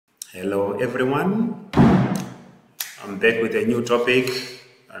Hello everyone, I'm back with a new topic,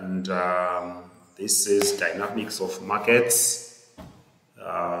 and this is dynamics of markets,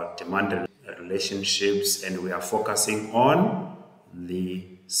 demand relationships, and we are focusing on the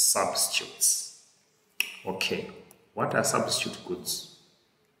substitutes. Okay, what are substitute goods?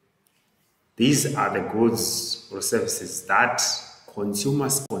 These are the goods or services that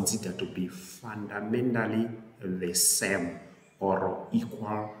consumers consider to be fundamentally the same or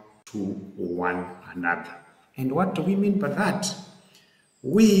equal to one another. And what do we mean by that?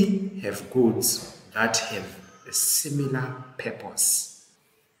 We have goods that have a similar purpose,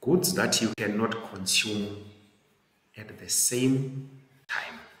 goods that you cannot consume at the same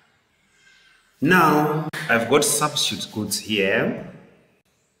time. Now, I've got substitute goods here,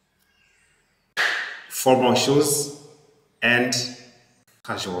 formal shoes and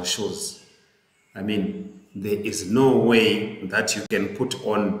casual shoes. I mean, there is no way that you can put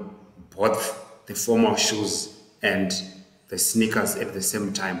on both the formal shoes and the sneakers at the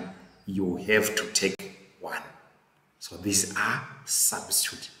same time. You have to take one. So these are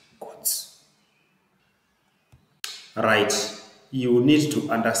substitute goods. Right, you need to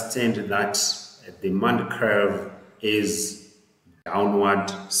understand that the demand curve is downward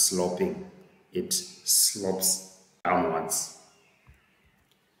sloping. It slopes downwards.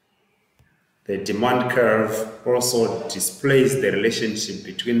 The demand curve also displays the relationship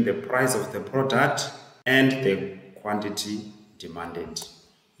between the price of the product and the quantity demanded.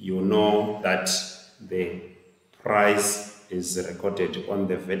 You know that the price is recorded on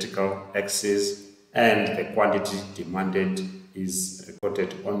the vertical axis and the quantity demanded is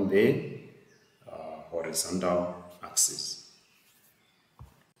recorded on the horizontal axis.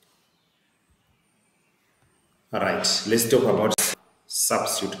 All right, let's talk about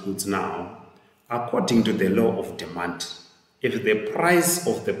substitute goods now. According to the law of demand, if the price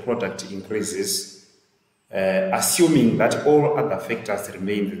of the product increases, assuming that all other factors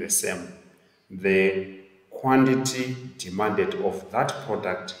remain the same, the quantity demanded of that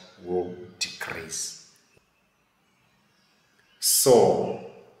product will decrease.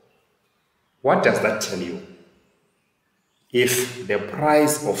 So, what does that tell you? If the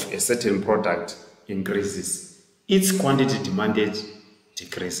price of a certain product increases, its quantity demanded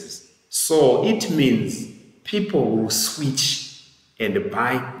decreases. So it means people will switch and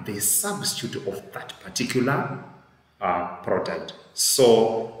buy the substitute of that particular product.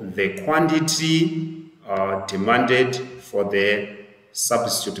 So the quantity demanded for the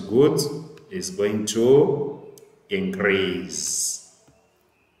substitute goods is going to increase.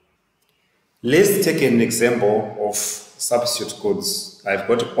 Let's take an example of substitute goods. I've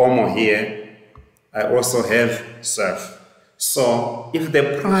got Omo here. I also have Surf. So if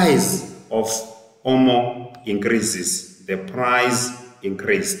the price of Omo increases, the price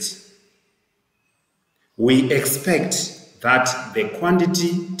increased. We expect that the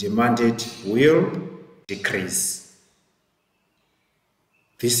quantity demanded will decrease.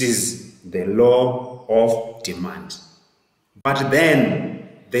 This is the law of demand. But then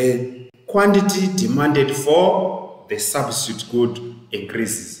the quantity demanded for the substitute good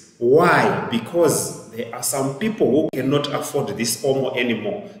increases. Why? Because there are some people who cannot afford this Omo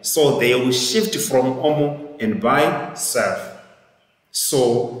anymore. So they will shift from Omo and buy Surf.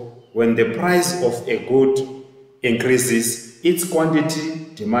 So when the price of a good increases, its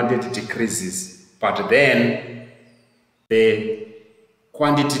quantity demanded decreases. But then the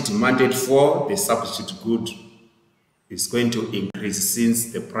quantity demanded for the substitute good is going to increase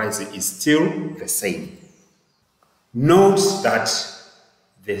since the price is still the same. Note that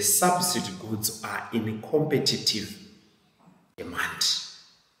the substitute goods are in competitive demand.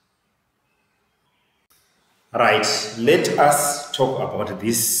 Right, let us talk about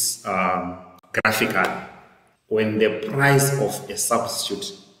this graphically. When the price of a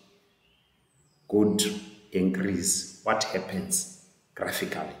substitute good increase, what happens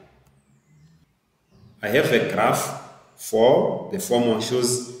graphically? I have a graph for the formal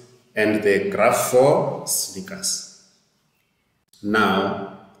shoes and the graph for sneakers. Now,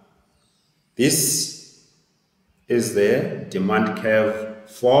 this is the demand curve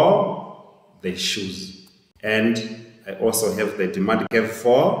for the shoes, and I also have the demand curve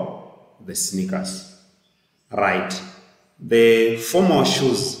for the sneakers. Right, the formal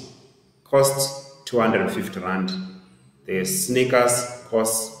shoes cost 250 Rand, the sneakers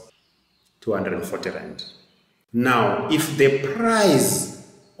cost 240 Rand. Now, if the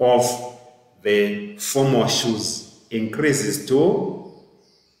price of the formal shoes increases to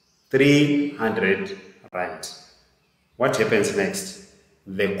 300 Rand, what happens next?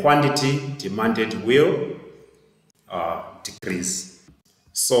 The quantity demanded will decrease.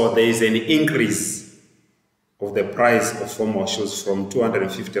 So there is an increase of the price of formal shoes from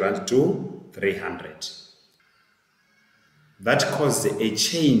 250 Rand to 300. That caused a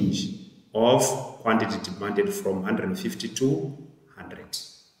change of quantity demanded from 150 to 100.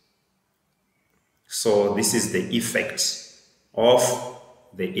 So this is the effect of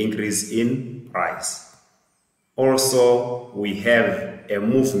the increase in price. Also, we have a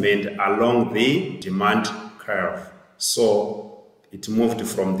movement along the demand curve. So it moved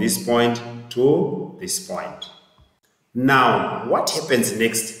from this point to this point. Now, what happens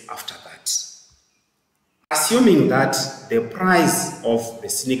next after that? Assuming that the price of the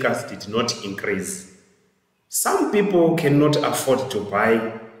sneakers did not increase, some people cannot afford to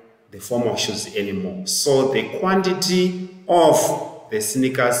buy the formal shoes anymore. So the quantity of the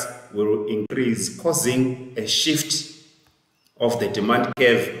sneakers will increase, causing a shift of the demand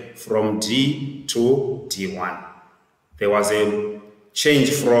curve from D to D1. There was a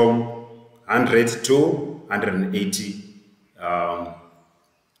change from 100 to 180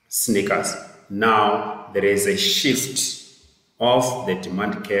 sneakers. Now there is a shift of the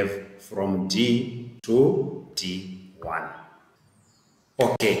demand curve from D to D1.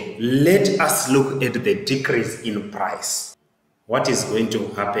 Okay, let us look at the decrease in price. What is going to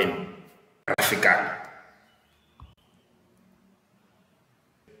happen graphically?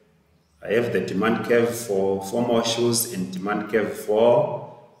 I have the demand curve for formal shoes and demand curve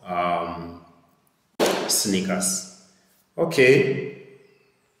for sneakers. Okay,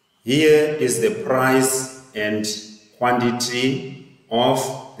 here is the price and quantity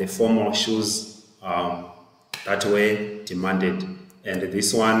of the formal shoes that were demanded, and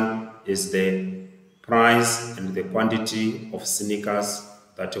this one is the price and the quantity of sneakers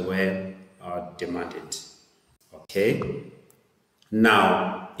that were demanded. Okay,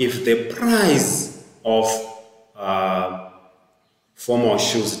 now if the price of formal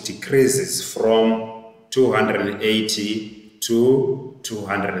shoes decreases from 280 to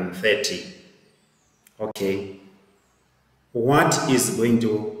 230, okay, what is going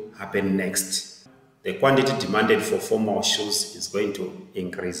to happen next? The quantity demanded for formal shoes is going to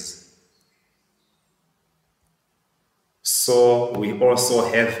increase. So we also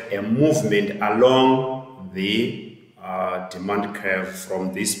have a movement along the demand curve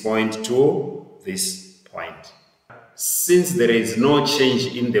from this point to this point. Since there is no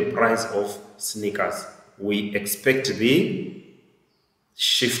change in the price of sneakers, we expect the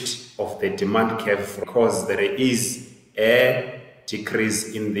shift of the demand curve because there is a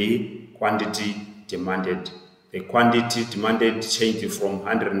decrease in the quantity demanded. The quantity demanded changed from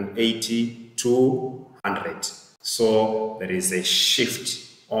 180 to 100. So there is a shift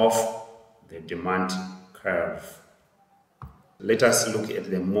of the demand curve. Let us look at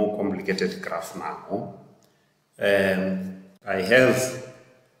the more complicated graph now. I have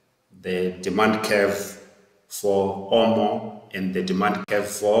the demand curve for Omo and the demand curve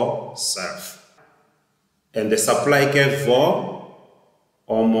for Surf. And the supply curve for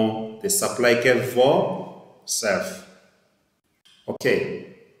Omo, the supply curve for Surf. Okay.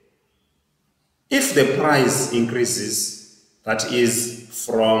 If the price increases, that is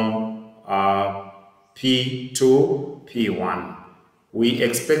from P to P1, we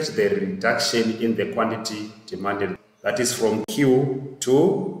expect the reduction in the quantity demanded, that is from Q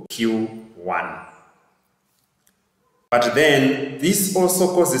to Q1. But then this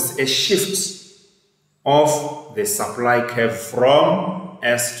also causes a shift of the supply curve from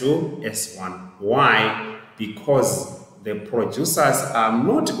S to S1. Why? Because the producers are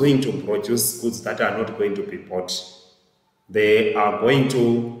not going to produce goods that are not going to be bought. They are going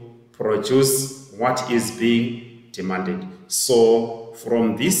to produce what is being demanded. So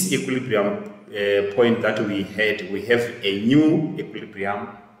from this equilibrium point that we had, we have a new equilibrium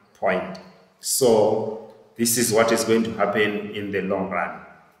point. So this is what is going to happen in the long run.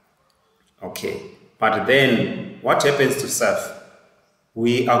 Okay, but then what happens to Surf?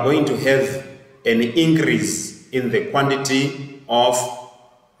 We are going to have an increase in the quantity of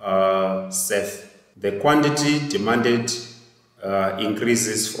Surf. The quantity demanded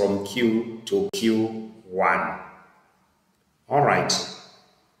increases from Q to Q1. All right.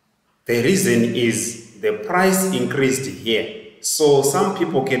 The reason is the price increased here. So some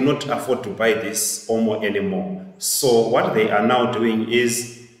people cannot afford to buy this Omo anymore. So what they are now doing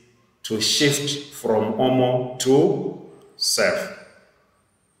is to shift from Omo to Surf.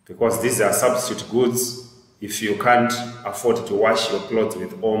 Because these are substitute goods. If you can't afford to wash your clothes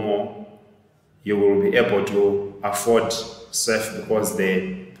with Omo, you will be able to afford Surf because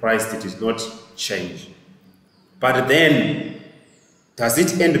the price did not change. But then, does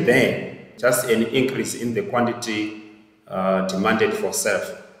it end there? Just an increase in the quantity demanded for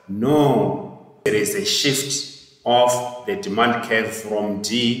self. No, there is a shift of the demand curve from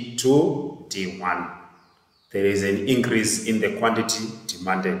D to D1. There is an increase in the quantity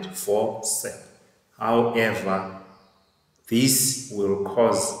demanded for self. However, this will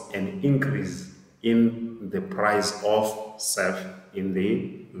cause an increase in the price of self in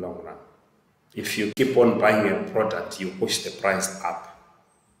the long run. If you keep on buying a product, you push the price up.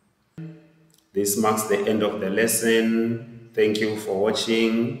 This marks the end of the lesson. Thank you for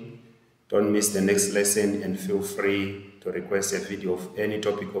watching. Don't miss the next lesson and feel free to request a video of any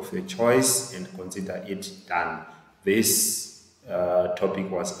topic of your choice and consider it done. This topic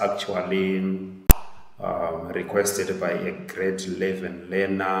was actually requested by a grade 11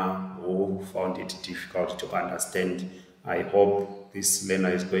 learner who found it difficult to understand. I hope this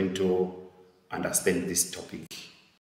learner is going to understand this topic.